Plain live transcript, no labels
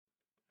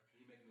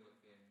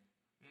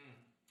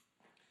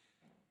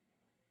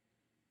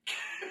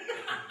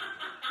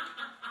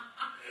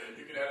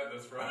got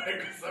this right,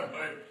 because I'm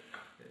like,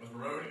 with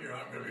Ramon here,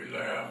 I'm going to be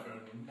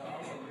laughing. No,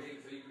 so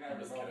you can I'm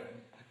just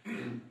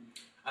kidding.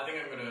 I think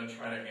I'm going to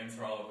try to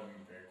answer all of them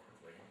very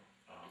quickly.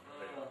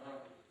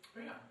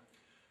 But yeah.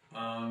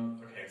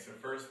 Okay, so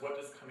first, what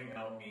does coming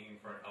out mean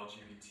for an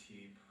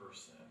LGBT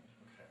person?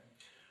 Okay.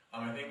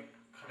 I think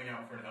coming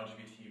out for an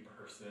LGBT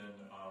person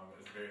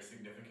is a very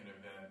significant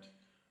event.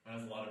 It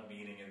has a lot of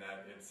meaning in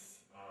that it's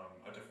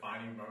a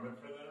defining moment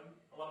for them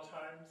a lot of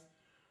times.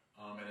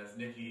 And as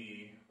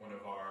Nikki, one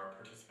of our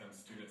participant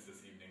students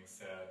this evening,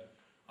 said,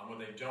 what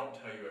they don't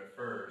tell you at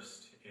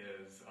first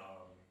is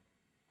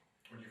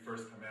when you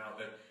first come out,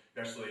 that you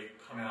actually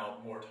come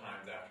out more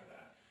times after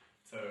that.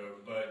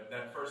 So, but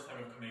that first time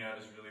of coming out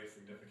is really a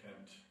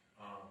significant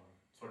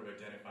sort of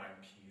identifying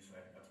piece, and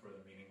I think that's where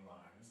the meaning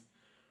lies.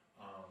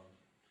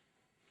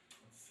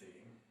 Let's see.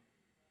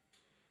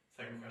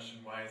 Second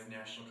question, why is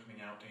National Coming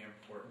Out Day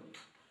important?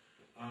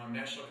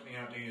 National Coming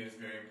Out Day is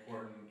very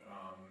important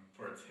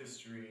for its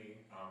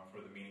history,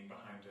 for the meaning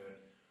behind it.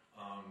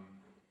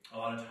 A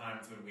lot of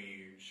times when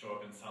we show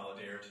up in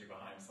solidarity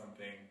behind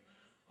something,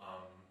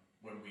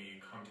 when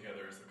we come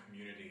together as a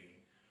community,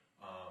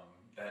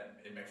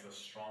 that it makes us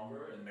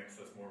stronger and makes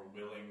us more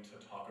willing to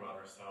talk about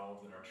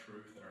ourselves and our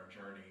truth and our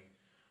journey.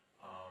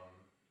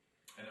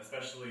 And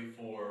especially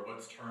for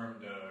what's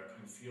termed a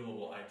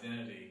concealable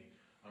identity,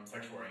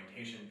 sexual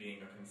orientation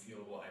being a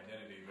concealable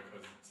identity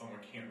because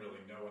someone can't really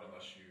know it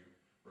unless you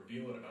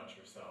reveal it about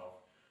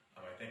yourself.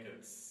 I think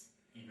it's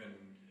even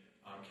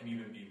can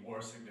even be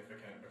more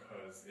significant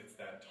because it's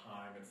that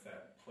time, it's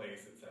that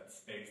place, it's that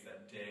space,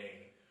 that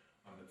day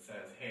that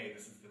says, hey,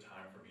 this is the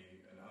time for me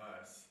and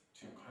us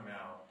to come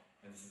out,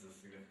 and this is a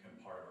significant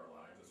part of our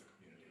lives as a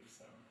community.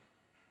 So,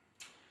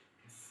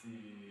 let's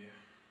see.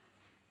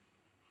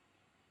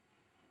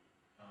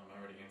 I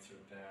already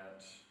answered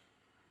that.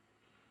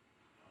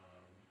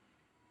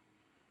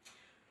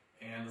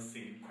 And let's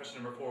see,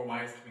 question number 4,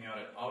 why is coming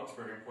out at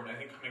Augsburg important? I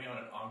think coming out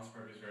at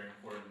Augsburg is very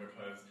important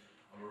because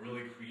we're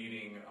really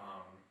creating,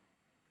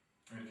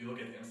 if you look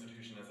at the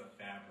institution as a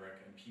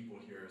fabric and people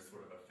here as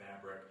sort of a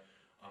fabric,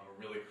 we're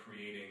really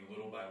creating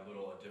little by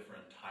little a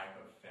different type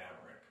of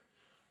fabric.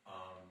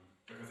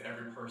 Because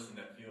every person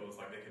that feels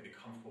like they could be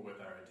comfortable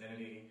with our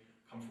identity,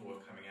 comfortable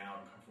with coming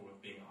out, and comfortable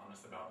with being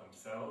honest about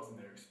themselves and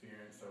their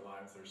experience, their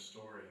lives, their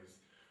stories,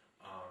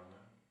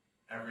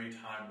 every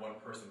time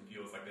one person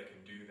feels like they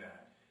can do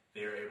that,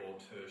 they're able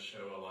to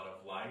show a lot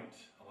of light,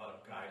 a lot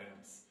of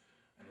guidance,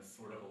 and a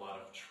sort of a lot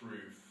of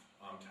truth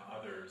to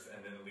others,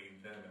 and then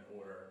lead them in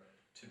order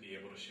to be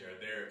able to share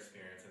their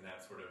experience, and that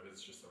sort of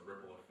is just a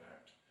ripple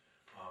effect.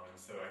 And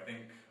so I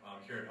think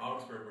here at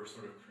Augsburg, we're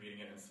sort of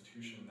creating an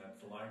institution that's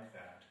like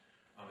that,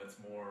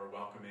 that's more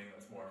welcoming,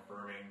 that's more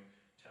affirming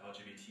to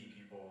LGBT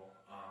people,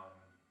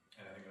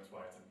 and I think that's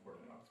why it's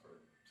important in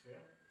Augsburg. So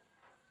yeah,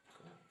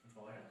 cool. That's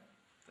all I have.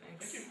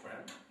 Thanks. Thank you,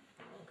 Quinn.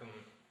 You're welcome.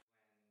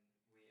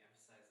 When we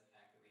emphasize the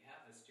fact that we have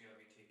this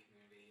GLBT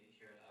community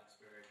here at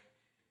Augsburg,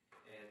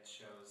 it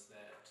shows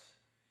that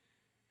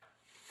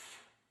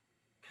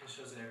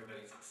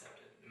everybody's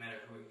accepted, no matter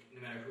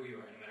who you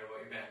are, no matter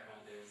what your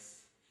background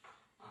is,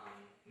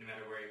 no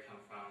matter where you come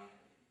from,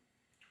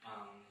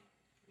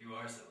 you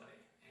are somebody,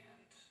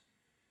 and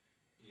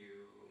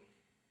you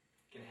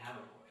can have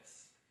a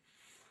voice.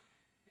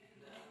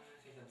 And I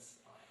think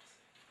that's all I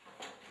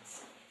have to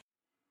say.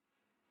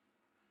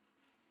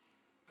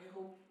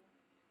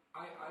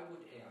 I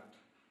would add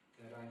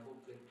that I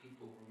hope that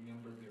people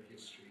remember their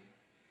history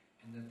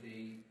and that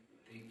they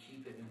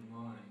keep it in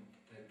mind,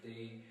 that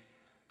they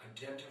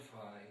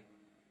identify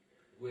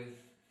with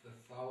the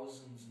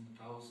thousands and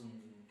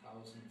thousands and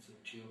thousands of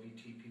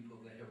GLBT people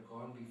that have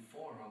gone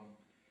before them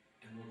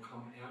and will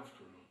come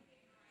after them.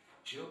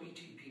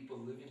 GLBT people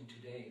living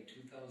today,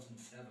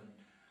 2007,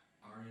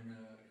 are in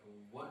a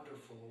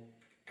wonderful,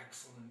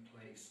 excellent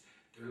place.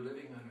 They're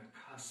living on a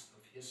cusp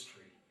of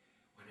history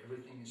when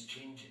everything is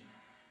changing.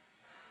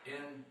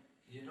 And,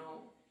 you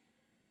know,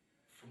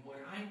 from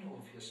what I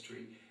know of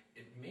history,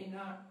 it may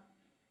not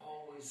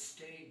always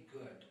stay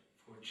good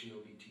for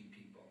GLBT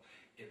people.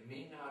 It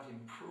may not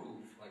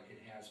improve like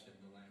it has been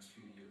the last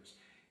few years.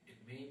 It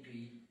may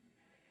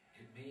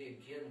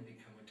again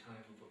become a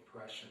time of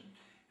oppression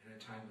and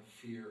a time of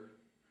fear.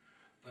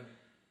 But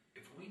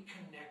if we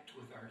connect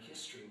with our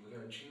history, with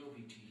our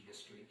GLBT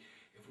history,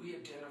 if we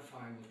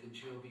identify with the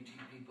GLBT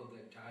people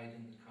that died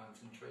in the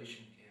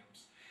concentration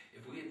camps,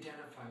 if we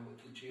identify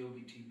with the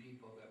GLBT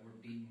people that were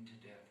beaten to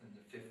death in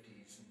the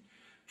 50s and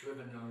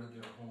driven out of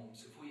their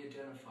homes, if we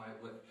identify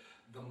with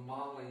the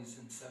Mollies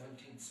in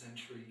 17th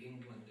century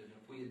England, and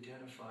if we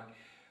identify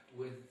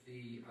with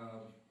the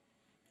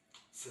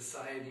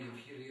Society of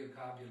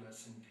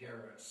Heliogabalus in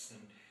Paris,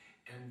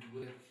 and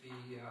with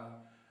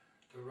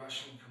the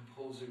Russian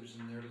composers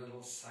and their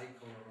little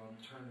cycle around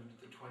the turn of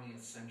the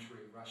 20th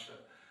century Russia,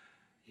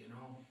 you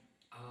know,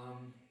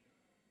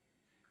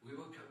 we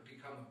will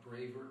become a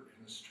braver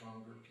and a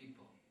stronger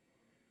people.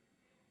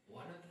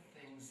 One of the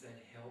things that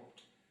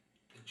helped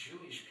the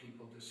Jewish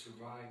people to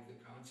survive the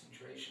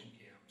concentration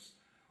camps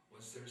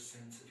was their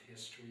sense of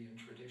history and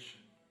tradition.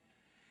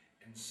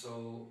 And And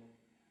so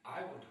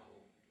I would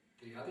hope,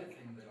 the other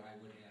thing that I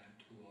would add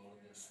to all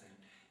of this then,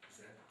 is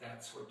that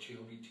that's what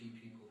GLBT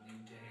people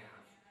need to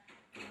have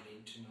and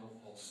need to know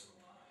also.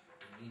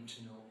 We need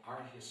to know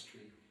our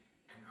history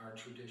and our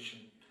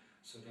tradition,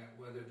 so that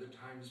whether the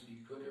times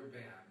be good or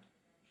bad,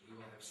 we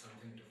will have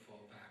something to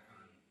fall back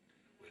on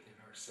within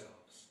ourselves.